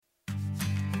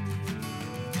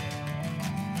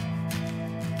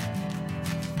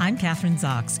I'm Kathryn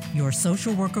Zox, your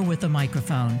social worker with a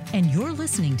microphone, and you're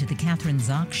listening to The Kathryn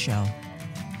Zox Show.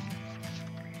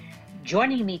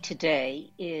 Joining me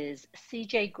today is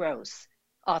CJ Gross,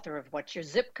 author of What's Your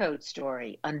Zip Code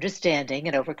Story? Understanding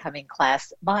and Overcoming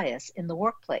Class Bias in the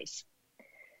Workplace.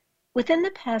 Within the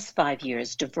past 5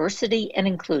 years, diversity and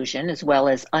inclusion, as well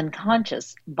as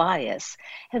unconscious bias,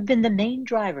 have been the main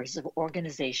drivers of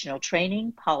organizational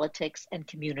training, politics, and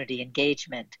community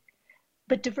engagement.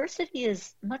 But diversity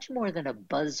is much more than a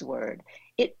buzzword.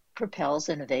 It propels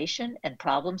innovation and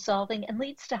problem solving and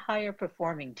leads to higher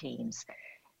performing teams.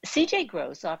 CJ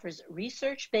Gross offers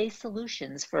research-based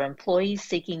solutions for employees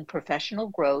seeking professional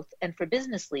growth and for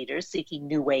business leaders seeking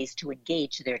new ways to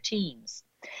engage their teams.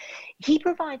 He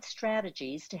provides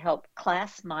strategies to help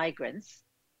class migrants,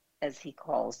 as he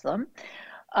calls them,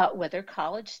 whether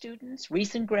college students,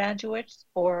 recent graduates,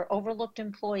 or overlooked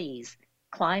employees,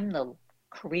 climb the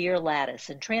career lattice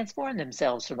and transform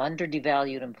themselves from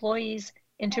undervalued employees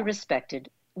into respected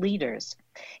leaders.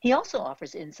 He also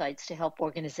offers insights to help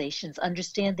organizations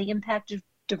understand the impact of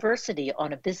diversity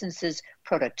on a business's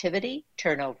productivity,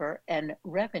 turnover, and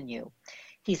revenue.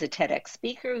 He's a TEDx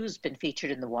speaker who's been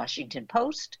featured in the Washington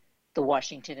Post, the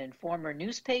Washington Informer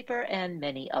newspaper, and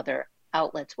many other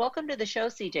outlets. Welcome to the show,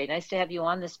 CJ. Nice to have you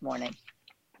on this morning.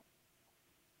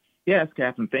 Yes,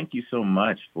 Kathryn, thank you so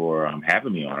much for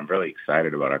having me on. I'm really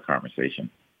excited about our conversation.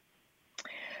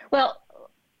 Well,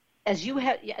 as you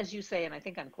say, and I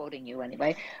think I'm quoting you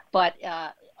anyway, but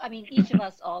I mean, each of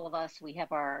us, all of us, we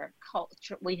have our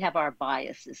culture, we have our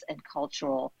biases and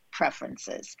cultural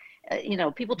preferences.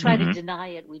 People try to deny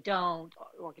it, we don't.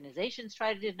 Organizations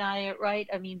try to deny it, right?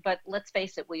 I mean, but let's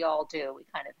face it, we all do. We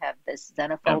kind of have this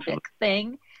xenophobic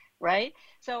thing, right?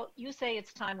 So you say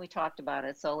it's time we talked about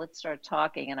it, so let's start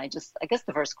talking. And I guess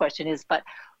the first question is, but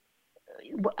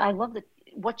I love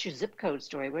what's your zip code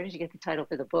story? Where did you get the title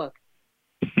for the book?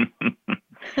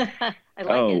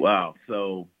 Wow.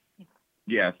 So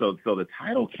the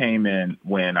title came in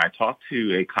when I talked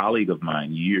to a colleague of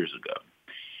mine years ago,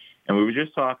 and we were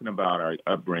just talking about our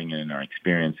upbringing and our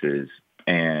experiences.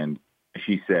 And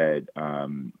she said,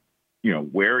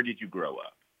 where did you grow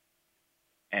up?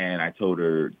 And I told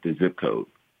her the zip code,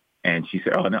 and she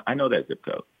said, oh, no, I know that zip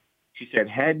code. She said,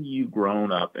 had you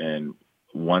grown up in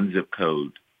one zip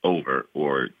code over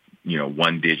or,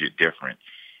 one digit different,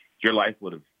 your life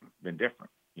would have been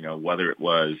different, whether it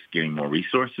was getting more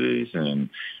resources and,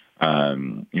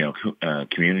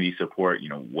 community support,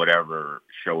 whatever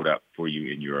showed up for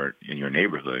you in your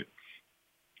neighborhood.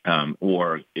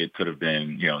 Or it could have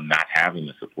been, not having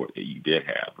the support that you did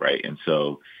have. Right. And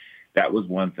so that was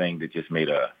one thing that just made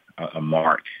a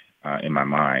mark in my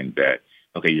mind that,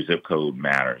 okay, your zip code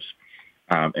matters.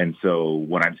 And so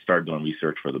when I started doing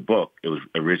research for the book, it was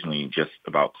originally just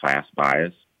about class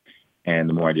bias. And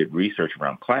the more I did research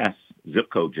around class, zip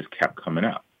code just kept coming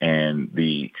up. And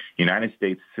the United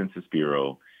States Census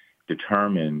Bureau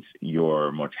determines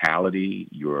your mortality,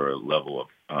 your level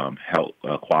of health,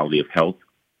 quality of health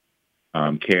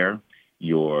care,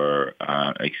 your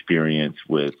experience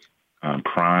with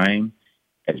crime,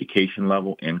 education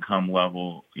level, income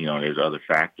level. There's other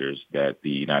factors that the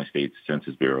United States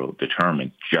Census Bureau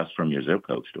determines just from your zip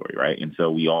code story, right? And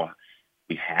so we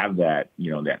have that,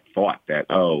 that thought that,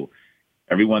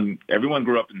 everyone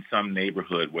grew up in some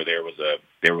neighborhood where there was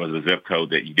a zip code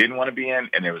that you didn't want to be in,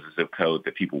 and there was a zip code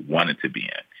that people wanted to be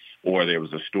in, or there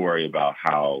was a story about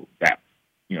how that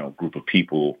group of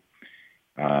people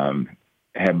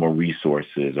had more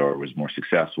resources or was more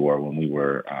successful. Or when we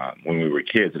were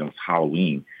kids and it was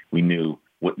Halloween, we knew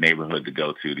what neighborhood to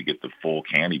go to get the full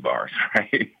candy bars,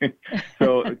 right?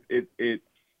 So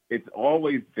it's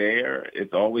always there.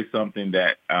 It's always something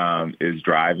that is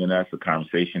driving us, a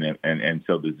conversation. And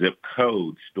so the zip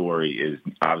code story is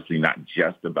obviously not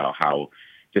just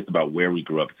about where we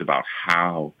grew up. It's about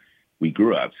how we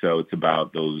grew up. So it's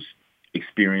about those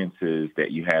experiences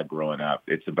that you had growing up.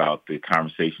 It's about the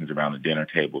conversations around the dinner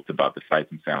table. It's about the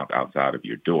sights and sounds outside of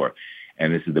your door.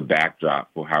 And this is the backdrop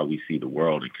for how we see the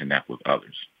world and connect with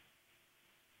others.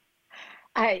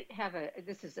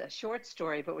 This is a short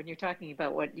story, but when you're talking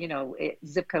about what,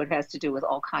 zip code has to do with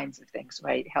all kinds of things,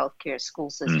 right? Healthcare, school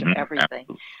system, everything.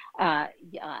 And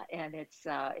it's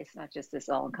not just this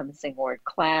all-encompassing word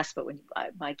class, but when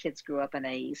my kids grew up in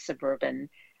a suburban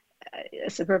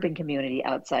community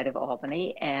outside of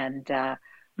Albany, and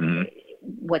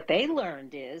what they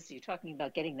learned is, you're talking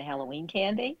about getting the Halloween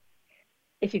candy.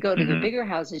 If you go to the bigger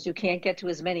houses, you can't get to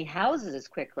as many houses as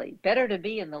quickly. Better to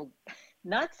be in the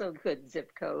not so good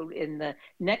zip code in the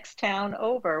next town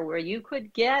over, where you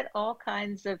could get all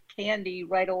kinds of candy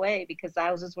right away because the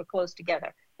houses were close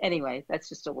together. Anyway, that's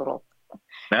just a little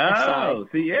aside. Oh,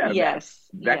 see, yeah, Yes,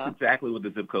 that's yeah, exactly what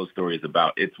the zip code story is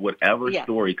about. It's whatever yeah.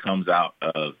 story comes out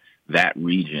of that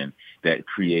region that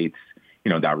creates,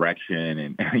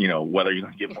 direction and, whether you're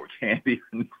going to get more candy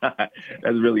or not.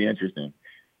 That's really interesting.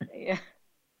 Yeah.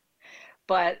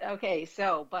 But okay,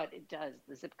 but it does.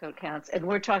 The zip code counts, and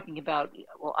we're talking about.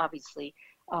 Well, obviously,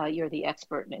 you're the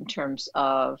expert in terms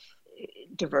of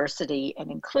diversity and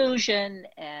inclusion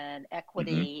and Hmm.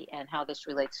 equity and how this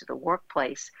relates to the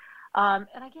workplace. And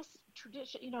I guess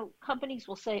tradition, companies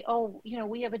will say, "Oh,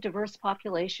 we have a diverse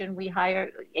population. We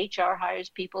hire HR hires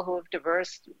people who have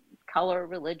diverse color,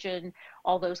 religion,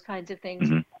 all those kinds of things."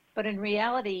 Hmm. But in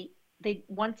reality, they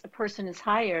once a person is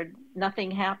hired,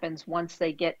 nothing happens once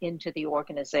they get into the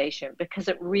organization because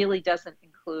it really doesn't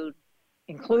include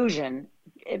inclusion.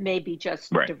 It may be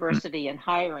just Right. diversity and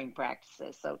hiring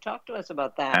practices. So talk to us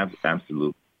about that.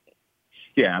 Absolutely.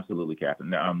 Yeah, absolutely,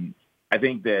 Kathryn. I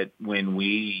think that when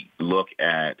we look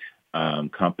at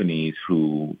companies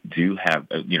who do have,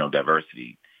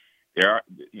 diversity, there are,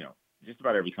 just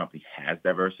about every company has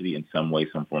diversity in some way,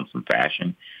 some form, some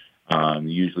fashion.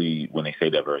 Usually when they say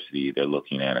diversity, they're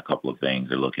looking at a couple of things.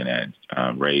 They're looking at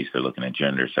race, they're looking at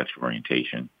gender, sexual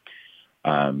orientation.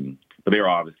 But there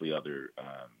are obviously other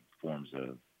forms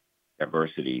of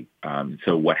diversity.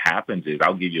 So what happens is,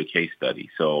 I'll give you a case study.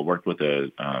 So I worked with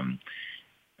a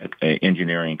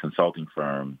engineering consulting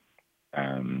firm,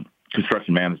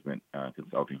 construction management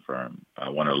consulting firm,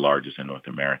 one of the largest in North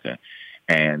America.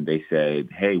 And they said,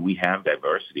 hey, we have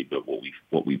diversity, but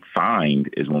what we find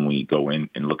is when we go in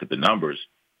and look at the numbers,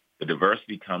 the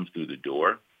diversity comes through the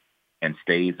door and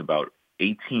stays about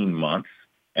 18 months,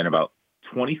 and about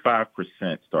 25%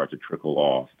 start to trickle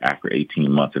off after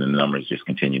 18 months, and the numbers just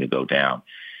continue to go down.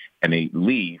 And they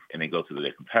leave and they go to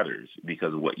their competitors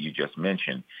because of what you just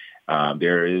mentioned.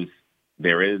 There is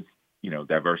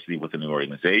diversity within the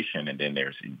organization, and then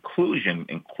there's inclusion.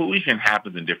 Inclusion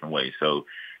happens in different ways. So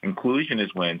inclusion is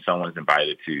when someone's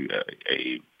invited to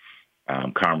a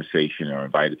conversation, or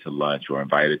invited to lunch, or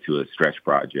invited to a stretch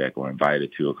project, or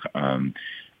invited to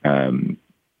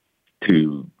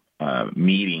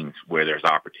meetings where there's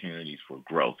opportunities for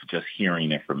growth, just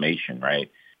hearing information,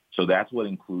 right? So that's what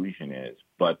inclusion is.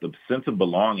 But the sense of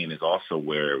belonging is also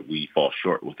where we fall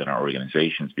short within our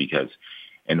organizations, because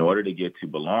in order to get to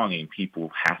belonging,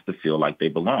 people have to feel like they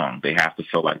belong. They have to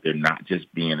feel like they're not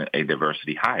just being a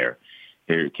diversity hire.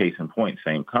 Here, case in point,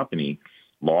 same company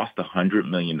lost a $100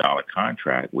 million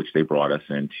contract, which they brought us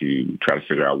in to try to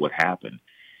figure out what happened.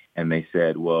 And they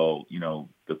said, well,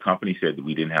 the company said that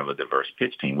we didn't have a diverse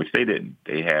pitch team, which they didn't.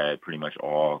 They had pretty much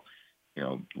all,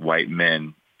 white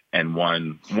men and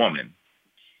one woman.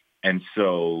 And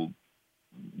so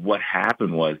what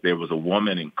happened was there was a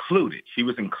woman included. She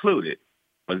was included,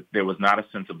 but there was not a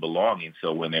sense of belonging.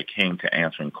 So when it came to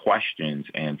answering questions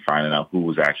and finding out who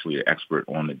was actually an expert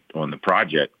on the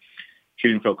project, she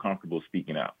didn't feel comfortable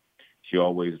speaking up. She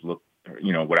always looked,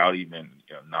 without even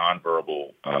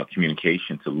nonverbal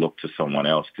communication, to look to someone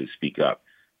else to speak up,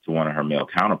 to one of her male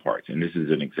counterparts. And this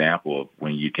is an example of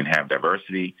when you can have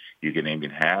diversity, you can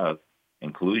even have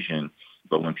inclusion,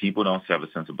 but when people don't have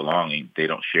a sense of belonging, they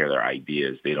don't share their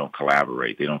ideas, they don't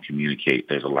collaborate, they don't communicate.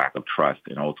 There's a lack of trust,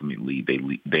 and ultimately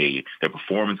their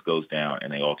performance goes down,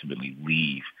 and they ultimately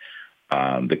leave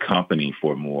the company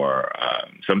for more,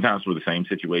 sometimes for the same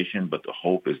situation, but the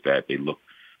hope is that they look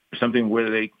for something where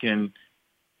they can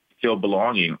feel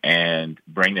belonging and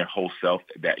bring their whole self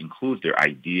that includes their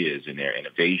ideas and their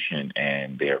innovation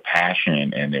and their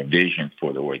passion and their vision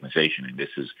for the organization. And this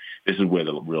is where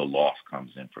the real loss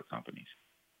comes in for companies.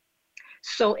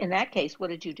 So in that case,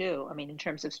 what did you do? I mean, in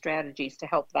terms of strategies to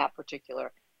help that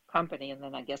particular company? And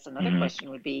then I guess another question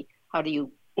would be, how do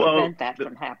you prevent that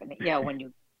from happening? Yeah,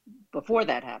 before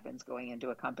that happens, going into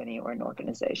a company or an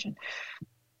organization.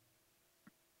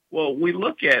 Well, we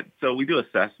do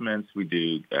assessments, we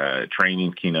do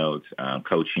trainings, keynotes,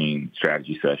 coaching,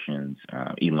 strategy sessions,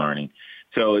 e-learning.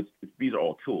 So these are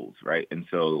all tools, right? And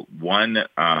so one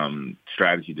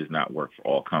strategy does not work for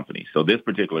all companies. So this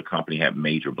particular company had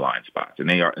major blind spots, and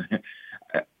they are,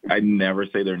 I never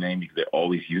say their name because they're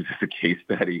always used as a case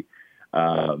study.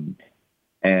 And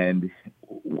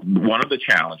one of the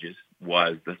challenges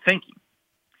was the thinking.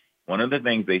 One of the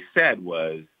things they said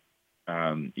was,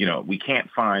 we can't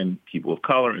find people of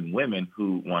color and women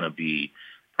who want to be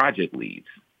project leads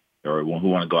or who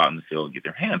want to go out in the field and get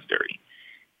their hands dirty.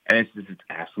 And it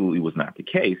absolutely was not the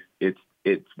case. It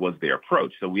was their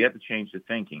approach. So we had to change the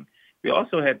thinking. We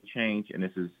also had to change, and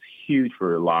this is huge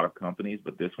for a lot of companies,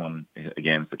 but this one,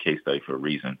 again, is a case study for a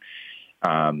reason,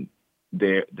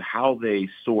 how they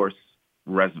source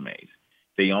resumes.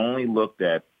 They only looked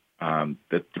at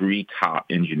the 3 top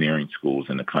engineering schools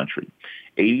in the country.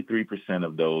 83%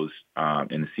 of those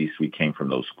in the C-suite came from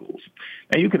those schools.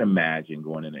 Now, you can imagine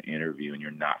going in an interview and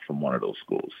you're not from one of those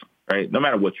schools, right? No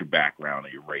matter what your background or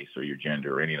your race or your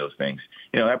gender or any of those things,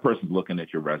 that person's looking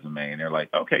at your resume and they're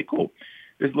like, okay, cool,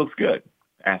 this looks good.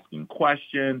 Asking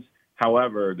questions.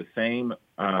 However, the same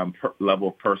level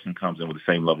of person comes in with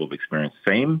the same level of experience,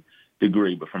 same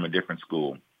degree, but from a different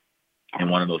school in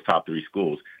one of those top 3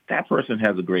 schools. That person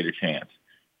has a greater chance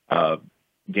of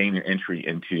gaining entry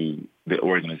into the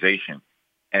organization.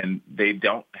 And they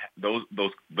don't;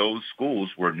 those schools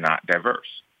were not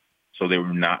diverse, so they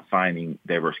were not finding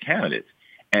diverse candidates.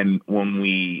 And when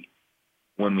we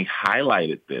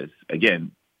highlighted this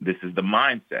again. This is the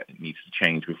mindset. It needs to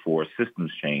change before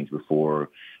systems change, before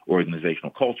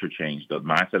organizational culture change. The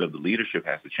mindset of the leadership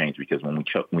has to change because when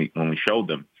we showed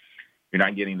them, you're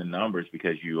not getting the numbers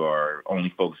because you are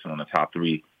only focusing on the top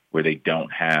 3 where they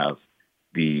don't have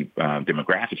the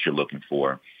demographics you're looking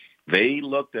for. They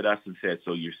looked at us and said,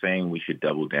 "So you're saying we should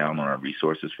double down on our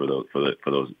resources for those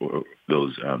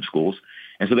schools?"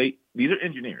 And so these are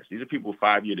engineers. These are people with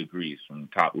 5-year degrees from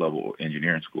top level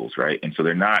engineering schools, right? And so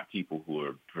they're not people who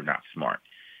are not smart.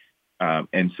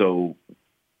 And so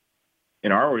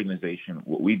in our organization,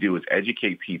 what we do is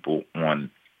educate people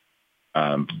on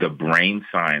the brain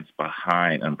science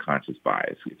behind unconscious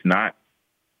bias. It's not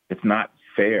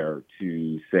fair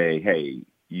to say, "Hey,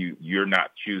 you're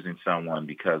not choosing someone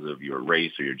because of your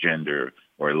race or your gender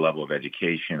or level of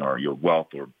education or your wealth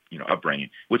or upbringing,"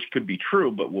 which could be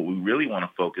true. But what we really want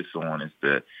to focus on is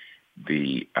the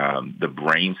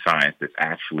brain science that's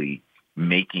actually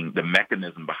making the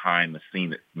mechanism behind the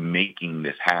scene that's making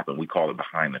this happen. We call it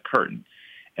behind the curtain.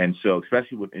 And so,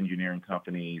 especially with engineering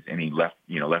companies, any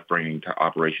left-brain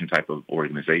operation type of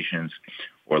organizations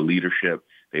or leadership,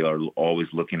 they are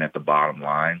always looking at the bottom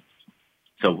line.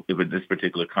 So with this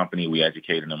particular company, we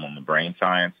educated them on the brain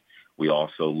science. We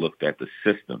also looked at the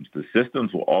systems. The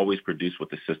systems will always produce what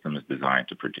the system is designed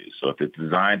to produce. So if it's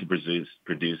designed to produce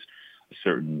a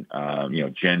certain,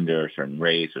 gender, a certain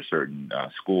race, or certain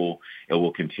school, it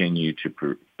will continue to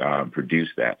produce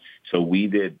that. So we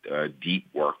did deep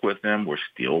work with them. We're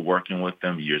still working with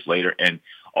them years later. And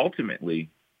ultimately,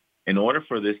 in order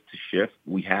for this to shift,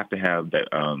 we have to have the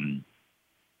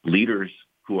leaders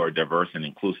who are diverse and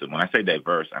inclusive. When I say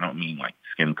diverse, I don't mean like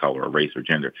skin color or race or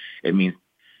gender. It means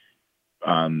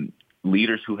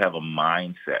leaders who have a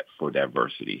mindset for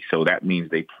diversity. So that means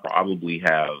they probably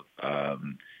have,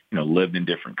 lived in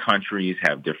different countries,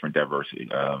 have different diversity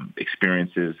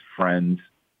experiences, friends,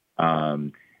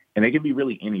 and they can be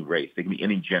really any race. They can be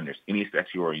any genders, any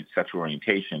sexual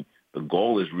orientation. The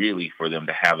goal is really for them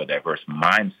to have a diverse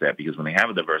mindset, because when they have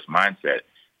a diverse mindset,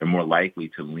 they're more likely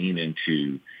to lean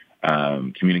into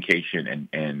communication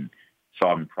and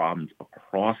solving problems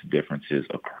across differences,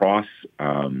 across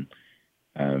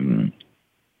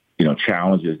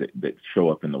challenges that show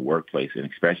up in the workplace, and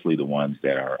especially the ones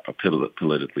that are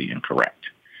politically incorrect.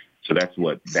 So that's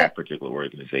what that particular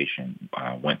organization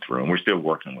went through, and we're still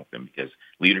working with them because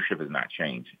leadership has not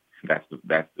changed. That's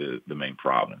the main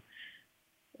problem.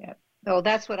 Yeah. No,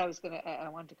 that's what I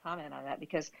wanted to comment on that,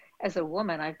 because as a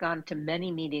woman, I've gone to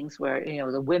many meetings where,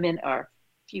 the women are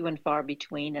few and far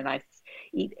between, and I,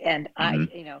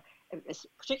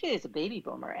 particularly as a baby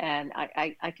boomer, and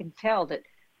I can tell that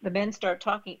the men start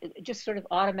talking just sort of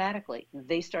automatically.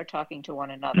 They start talking to one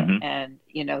another, and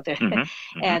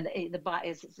and the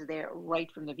bias is there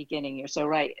right from the beginning. You're so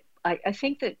right. I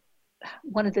think that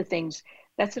one of the things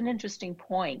that's an interesting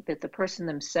point, that the person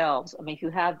themselves. I mean, if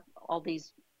you have all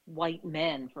these white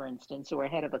men, for instance, who are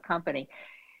head of a company,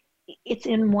 it's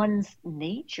in one's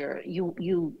nature.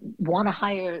 You want to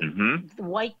hire the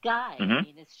white guy. I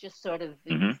mean, it's just sort of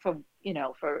for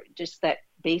just that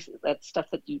that stuff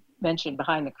that you mentioned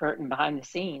behind the curtain, behind the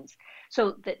scenes.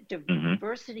 So that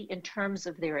diversity in terms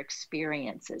of their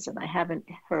experiences, and I haven't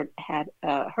heard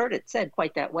it said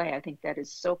quite that way. I think that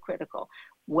is so critical.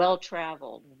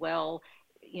 Well-traveled,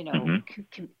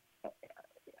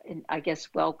 and I guess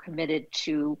well committed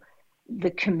to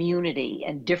the community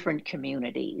and different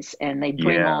communities, and they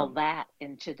bring all that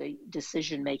into the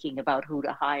decision making about who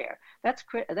to hire. That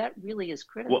really is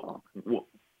critical. Well,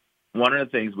 one of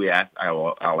the things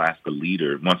I'll ask a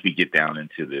leader once we get down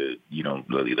into the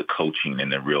really the coaching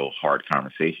and the real hard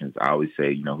conversations. I always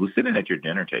say, who's sitting at your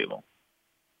dinner table?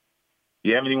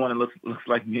 You have anyone that looks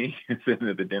like me sitting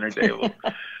at the dinner table,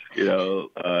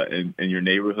 in your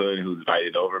neighborhood, who's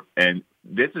invited over? And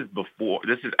this is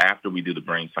after we do the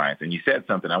brain science. And you said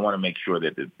something. I want to make sure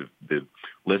that the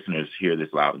listeners hear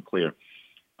this loud and clear.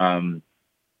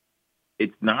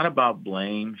 It's not about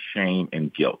blame, shame,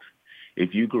 and guilt.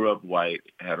 if you grew up white,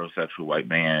 heterosexual white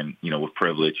man, with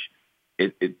privilege,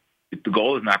 the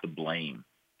goal is not to blame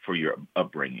for your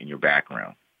upbringing, your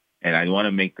background. And I want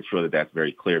to make sure that that's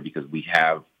very clear, because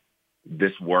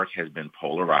this work has been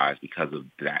polarized because of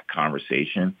that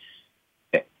conversation.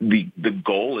 The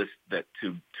goal is that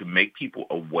to make people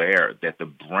aware that the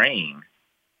brain,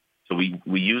 so we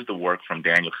use the work from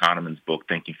Daniel Kahneman's book,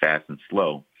 Thinking Fast and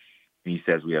Slow. And he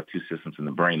says we have two systems in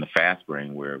the brain: the fast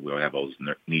brain, where we'll have those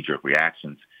knee-jerk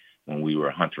reactions. When we were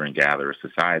a hunter and gatherer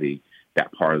society,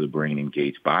 that part of the brain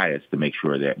engaged bias to make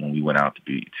sure that when we went out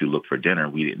to look for dinner,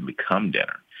 we didn't become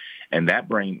dinner. And that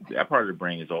part of the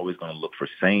brain is always going to look for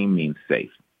same means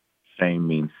safe. Same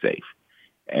means safe.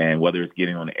 And whether it's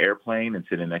getting on an airplane and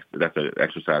sitting next to, that's an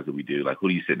exercise that we do. Like, who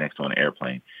do you sit next to on an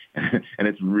airplane? And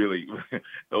it's really,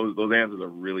 those answers are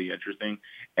really interesting.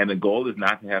 And the goal is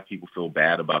not to have people feel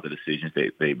bad about the decisions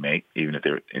they make, even if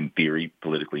they're in theory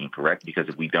politically incorrect, because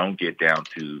if we don't get down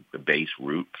to the base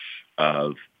root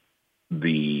of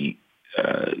the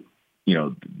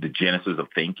genesis of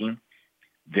thinking,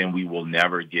 then we will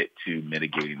never get to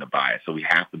mitigating the bias. So we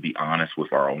have to be honest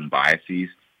with our own biases.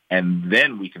 And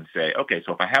then we can say, okay,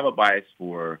 so if I have a bias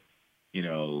for,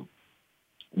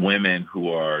 women who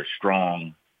are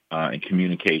strong in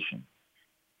communication,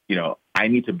 I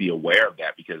need to be aware of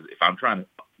that, because if I'm trying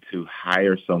to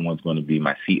hire someone who's going to be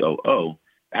my COO,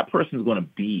 that person is going to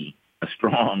be a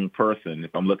strong person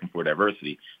if I'm looking for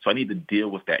diversity. So I need to deal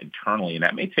with that internally, and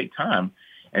that may take time.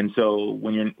 And so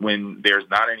when there's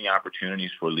not any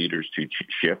opportunities for leaders to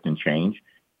shift and change,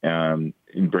 and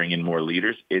bring in more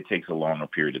leaders, it takes a longer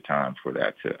period of time for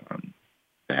that to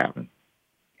happen.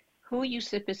 Who you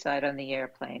sit beside on the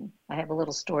airplane? I have a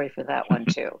little story for that one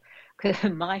too, because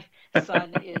my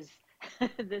son is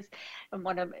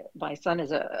my son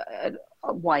is a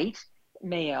white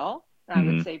male, I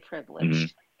would say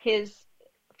privileged. His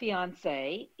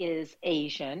fiance is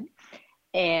Asian,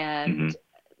 and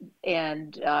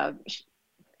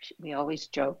we always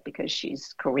joke because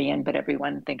she's Korean, but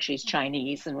everyone thinks she's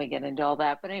Chinese, and we get into all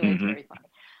that. But anyway, it's very funny.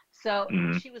 So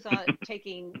she was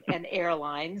taking an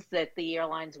airlines, the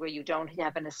airlines where you don't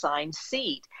have an assigned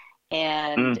seat.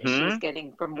 And she was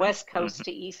getting from West Coast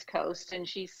to East Coast, and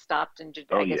she stopped in,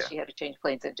 I guess she had to change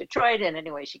planes in Detroit. And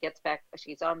anyway, she gets back,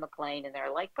 she's on the plane, and there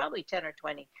are like probably 10 or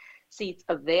 20 seats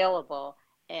available.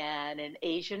 And an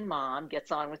Asian mom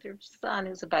gets on with her son,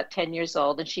 who's about 10 years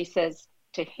old, and she says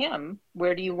to him,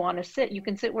 "Where do you want to sit? You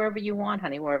can sit wherever you want,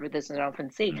 honey, wherever there's an open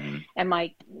seat." And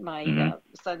my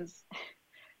son's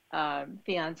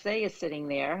fiance is sitting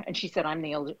there, and she said, "I'm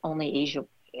the only Asian,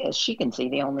 as she can see,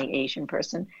 the only Asian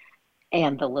person."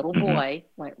 And the little boy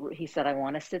he said, "I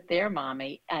want to sit there,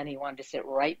 mommy," and he wanted to sit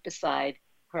right beside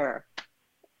her.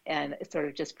 And it sort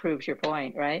of just proves your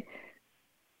point, right?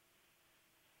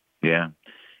 Yeah,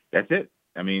 that's it.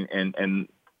 I mean, and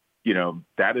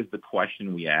that is the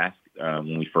question we ask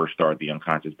when we first start the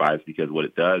unconscious bias, because what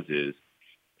it does is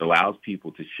it allows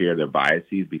people to share their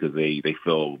biases, because they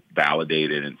feel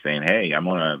validated and saying, hey, I'm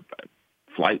on a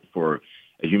flight for,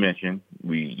 as you mentioned,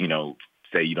 we,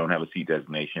 say you don't have a seat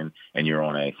designation and you're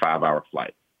on a 5-hour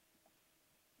flight.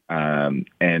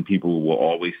 And people will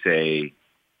always say,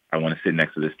 I want to sit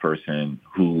next to this person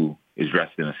who is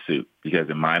dressed in a suit, because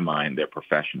in my mind, they're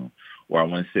professional. Or I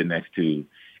want to sit next to,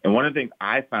 and one of the things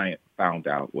I found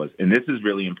out was, and this is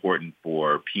really important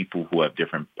for people who have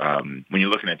different, when you're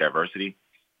looking at diversity,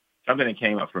 something that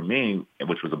came up for me,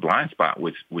 which was a blind spot,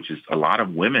 which is a lot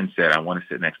of women said, I want to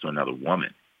sit next to another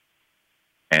woman.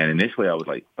 And initially I was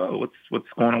like, oh, what's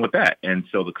going on with that? And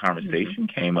so the conversation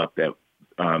came up that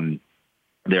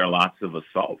there are lots of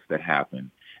assaults that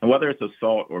happen. And whether it's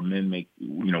assault or men make,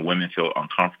 women feel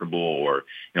uncomfortable, or,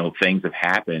 things have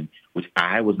happened, which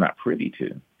I was not privy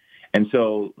to. And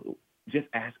so just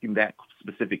asking that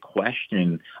specific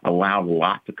question allowed a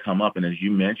lot to come up. And as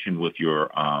you mentioned with your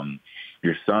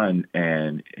son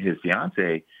and his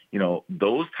fiance,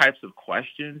 those types of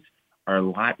questions are a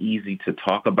lot easy to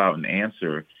talk about and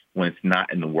answer when it's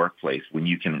not in the workplace, when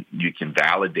you can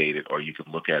validate it, or you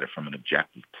can look at it from an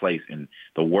objective place. And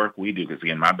the work we do, because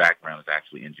again, my background is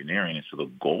actually engineering, and so the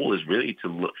goal is really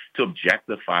to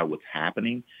objectify what's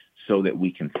happening so that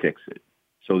we can fix it,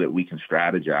 so that we can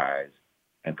strategize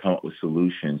and come up with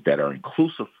solutions that are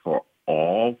inclusive for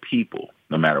all people,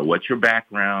 no matter what your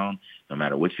background, no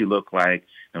matter what you look like,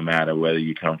 no matter whether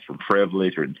you come from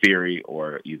privilege or in theory,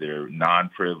 or either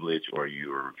non-privilege, or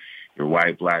you're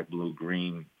white, black, blue,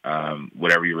 green,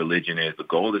 whatever your religion is. The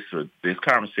goal is this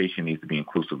conversation needs to be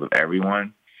inclusive of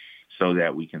everyone, so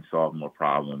that we can solve more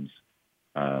problems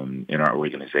in our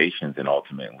organizations, and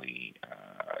ultimately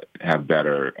have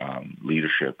better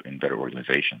leadership and better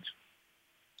organizations.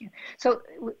 So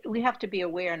we have to be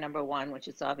aware, number one, which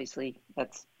is obviously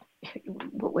that's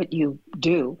what you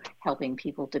do, helping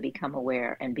people to become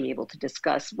aware and be able to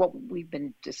discuss what we've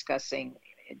been discussing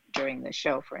during the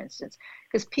show, for instance,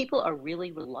 because people are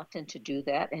really reluctant to do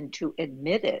that and to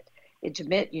admit it.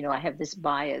 Admit, I have this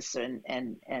bias and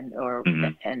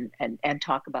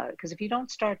talk about it. Because if you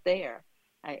don't start there,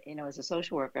 as a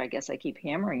social worker, I guess I keep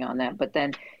hammering on that, but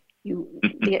then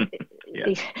the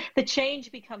the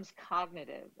change becomes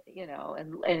cognitive,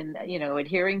 and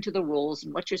adhering to the rules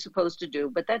and what you're supposed to do,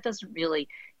 but that doesn't really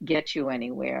get you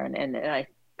anywhere. And I,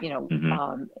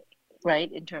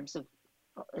 right, in terms of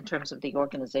the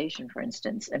organization, for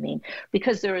instance, I mean,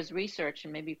 because there is research,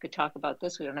 and maybe you could talk about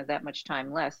this. We don't have that much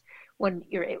time left. When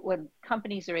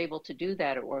companies are able to do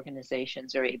that, or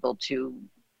organizations are able to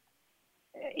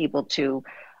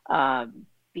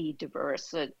be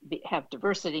diverse, have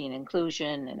diversity and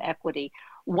inclusion and equity,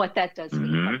 what that does for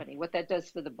the company, what that does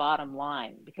for the bottom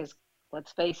line, because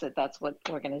let's face it, that's what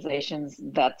organizations,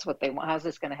 that's what they want. How's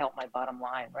this going to help my bottom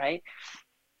line, right?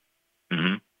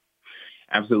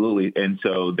 Absolutely. And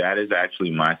so that is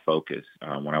actually my focus.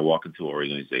 When I walk into an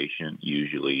organization,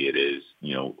 usually it is,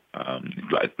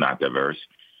 it's not diverse.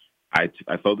 I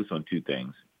focus on two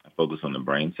things. I focus on the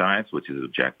brain science, which is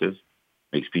objective,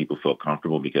 makes people feel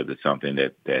comfortable because it's something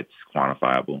that's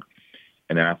quantifiable.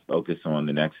 And then I focus on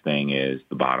the next thing is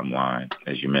the bottom line,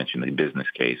 as you mentioned, the business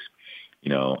case.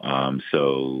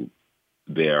 So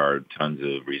there are tons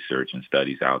of research and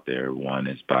studies out there. One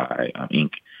is by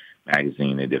Inc.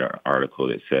 magazine. They did an article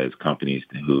that says companies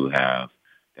who have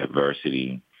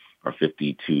diversity are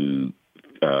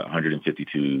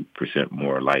 152%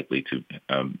 more likely to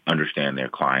understand their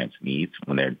clients' needs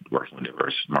when they're working with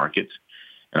diverse markets.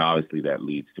 And obviously that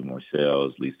leads to more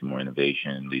sales, leads to more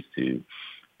innovation, leads to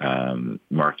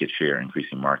market share,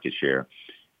 increasing market share.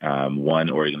 One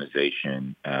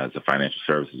organization, as a financial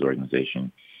services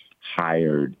organization,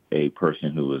 hired a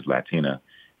person who was Latina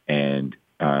and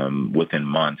within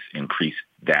months increased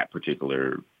that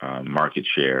particular market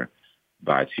share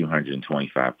by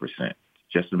 225%,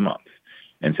 just a month.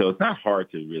 And so it's not hard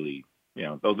to really,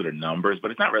 those are the numbers, but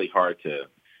it's not really hard to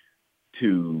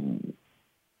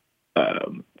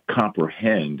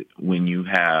comprehend when you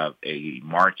have a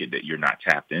market that you're not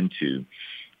tapped into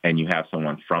and you have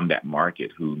someone from that market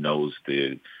who knows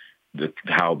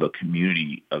how the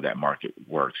community of that market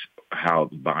works, how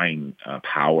the buying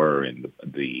power and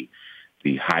the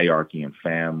hierarchy and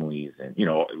families and,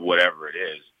 whatever it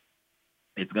is,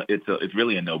 it's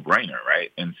really a no-brainer,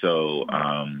 right? And so,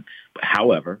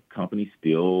 however, companies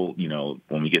still,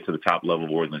 when we get to the top level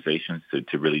of organizations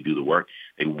to really do the work,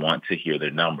 they want to hear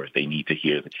their numbers. They need to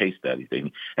hear the case studies.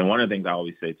 And one of the things I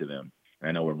always say to them, and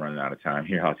I know we're running out of time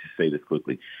here, I'll just say this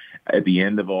quickly. At the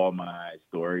end of all my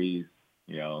stories,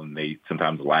 and they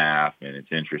sometimes laugh and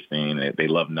it's interesting. They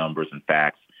love numbers and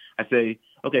facts. I say,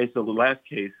 okay, so the last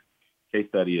case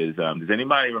study is, does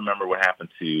anybody remember what happened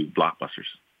to Blockbusters?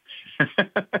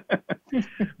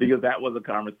 Because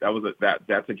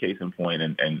that's a case in point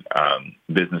and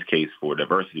business case for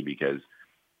diversity, because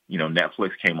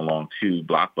Netflix came along to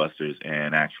Blockbusters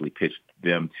and actually pitched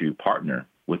them to partner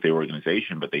with their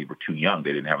organization, but they were too young.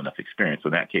 They didn't have enough experience. So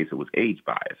in that case, it was age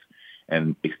bias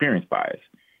and experience bias.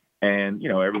 And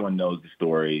everyone knows the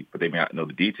story, but they may not know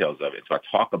the details of it. So I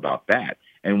talk about that.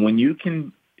 And when you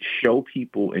can show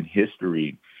people in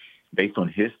history, based on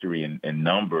history and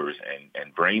numbers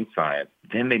and brain science,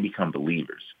 then they become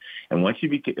believers. And once they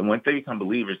become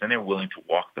believers, then they're willing to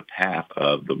walk the path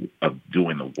of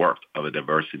doing the work of a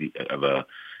diversity, of a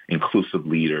inclusive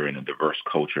leader in a diverse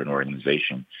culture and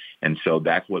organization. And so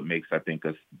that's what makes, I think,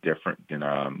 us different than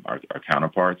our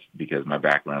counterparts, because my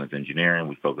background is engineering.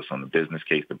 We focus on the business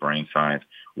case, the brain science.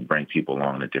 We bring people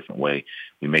along in a different way.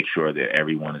 We make sure that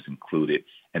everyone is included.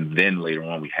 And then later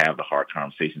on, we have the hard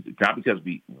conversations. It's not because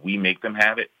we make them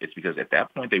have it. It's because at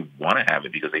that point, they want to have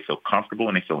it because they feel comfortable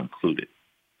and they feel included.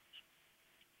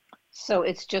 So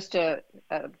it's just an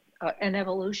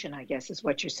evolution, I guess, is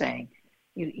what you're saying.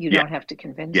 You don't have to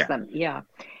convince them. Yeah.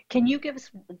 Can you give us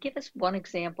one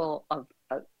example of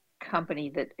a company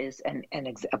that is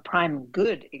a prime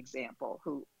good example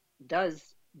who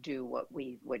does do what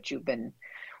we've been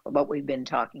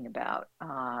talking about,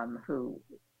 who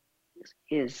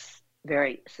is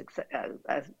very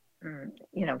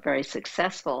very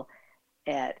successful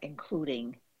at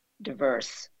including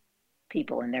diverse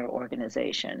people in their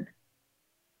organization?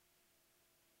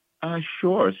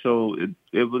 Sure. So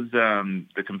it was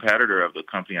the competitor of the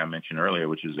company I mentioned earlier,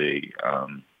 which is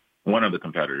one of the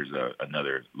competitors,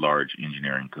 another large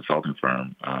engineering consulting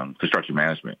firm, construction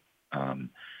management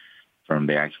firm.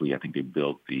 They actually, I think they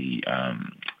built the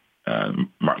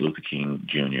Martin Luther King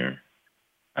Jr.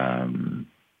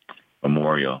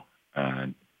 Memorial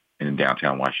in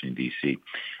downtown Washington, D.C.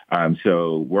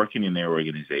 So working in their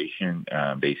organization,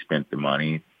 they spent the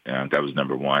money. That was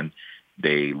number one.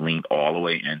 They leaned all the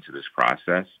way into this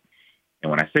process. And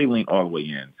when I say lean all the way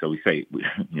in, so we say,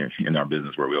 in our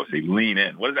business where we always say lean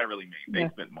in, what does that really mean? They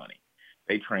spent money.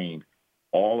 They trained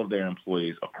all of their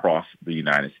employees across the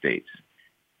United States,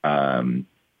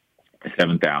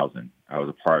 7,000. I was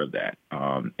a part of that.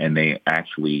 And they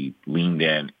actually leaned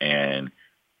in and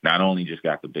not only just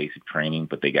got the basic training,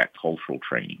 but they got cultural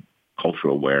training,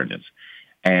 cultural awareness.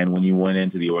 And when you went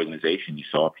into the organization, you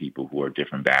saw people who are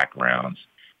different backgrounds,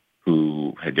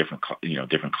 who had different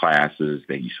classes,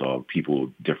 that you saw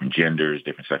people, different genders,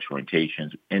 different sexual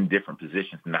orientations, in different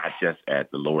positions, not just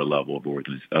at the lower level of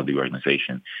the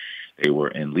organization. They were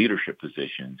in leadership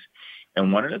positions.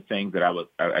 And one of the things that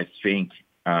I think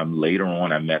later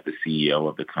on, I met the CEO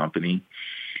of the company,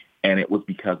 and it was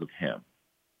because of him.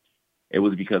 It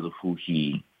was because of who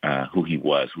he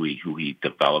was, who he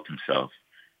developed himself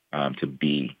to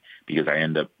be. Because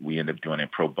we ended up doing a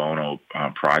pro bono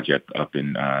project up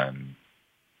in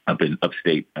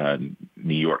upstate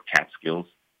New York, Catskills.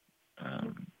 I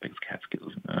think it's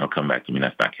Catskills. I'll come back to me.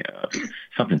 That's not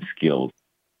something skills.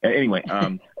 Anyway,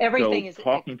 everything is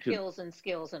skills and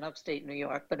skills in upstate New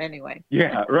York. But anyway.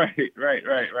 Yeah, right.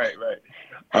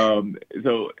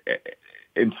 So,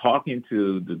 in talking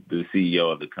to the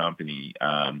CEO of the company,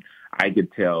 I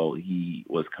could tell he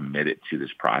was committed to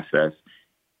this process.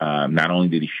 Not only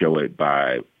did he show it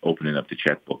by opening up the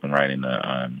checkbook and writing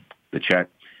the check,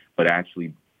 but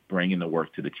actually bringing the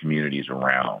work to the communities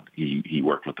around. He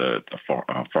worked with a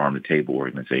farm-to-table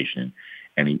organization,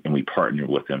 and we partnered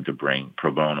with them to bring pro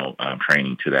bono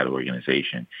training to that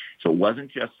organization. So it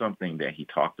wasn't just something that he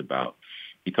talked about.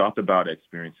 He talked about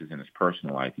experiences in his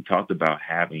personal life. He talked about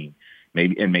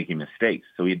making mistakes.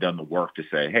 So he had done the work to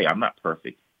say, hey, I'm not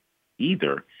perfect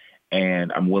either,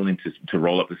 and I'm willing to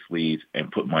roll up the sleeves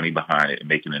and put money behind it and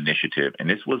make an initiative. And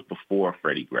this was before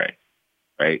Freddie Gray,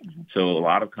 right? Mm-hmm. So a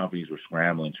lot of companies were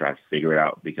scrambling to try to figure it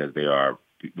out because they're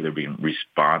being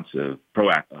responsive,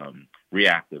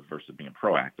 reactive versus being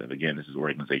proactive. Again, this is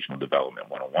organizational development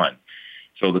 101.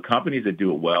 So the companies that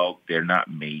do it well, they're not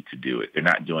made to do it. They're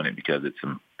not doing it because it's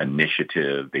an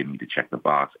initiative. They need to check the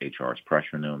box. HR is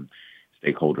pressuring them.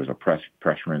 Stakeholders are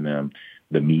pressuring them.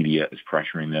 The media is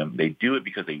pressuring them. They do it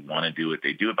because they want to do it.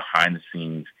 They do it behind the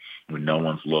scenes when no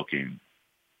one's looking.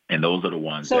 And those are the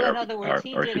ones that are successful. So in other words,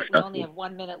 he did it. We only have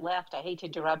 1 minute left. I hate to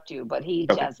interrupt you, but he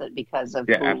does it because of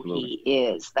who absolutely. He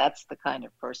is. That's the kind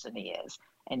of person he is.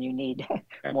 And you need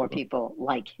more people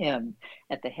like him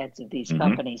at the heads of these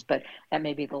companies. But that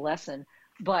may be the lesson.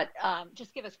 But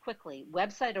just give us quickly,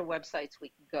 website or websites we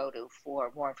can go to for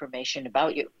more information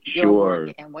about your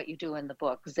work and what you do in the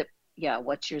book.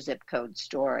 What's your zip code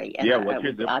story? And what's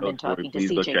your zip code I've been talking to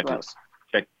CJ Gross.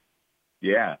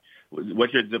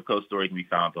 What's your zip code story can be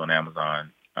found on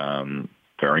Amazon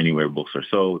or anywhere books are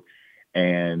sold.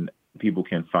 And people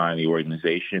can find the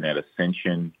organization at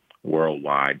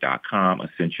ascensionworldwide.com,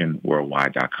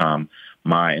 ascensionworldwide.com.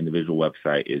 My individual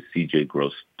website is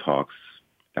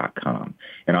cjgrosstalks.com.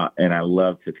 And I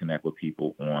love to connect with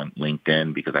people on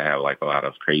LinkedIn because I have a lot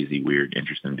of crazy, weird,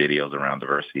 interesting videos around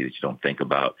diversity that you don't think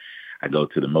about. I go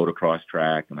to the motocross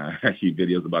track and I shoot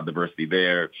videos about diversity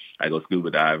there. I go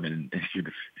scuba diving and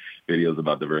shoot videos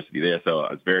about diversity there. So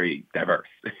it's very diverse.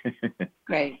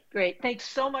 Great. Thanks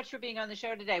so much for being on the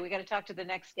show today. We got to talk to the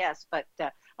next guest, but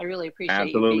I really appreciate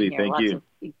Absolutely. You being here.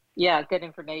 Thank you. Good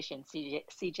information.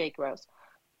 CJ Gross.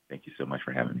 Thank you so much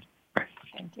for having me. Bye.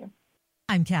 Thank you.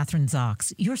 I'm Kathryn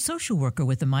Zox, your social worker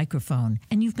with a microphone,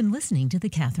 and you've been listening to The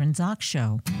Kathryn Zox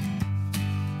Show.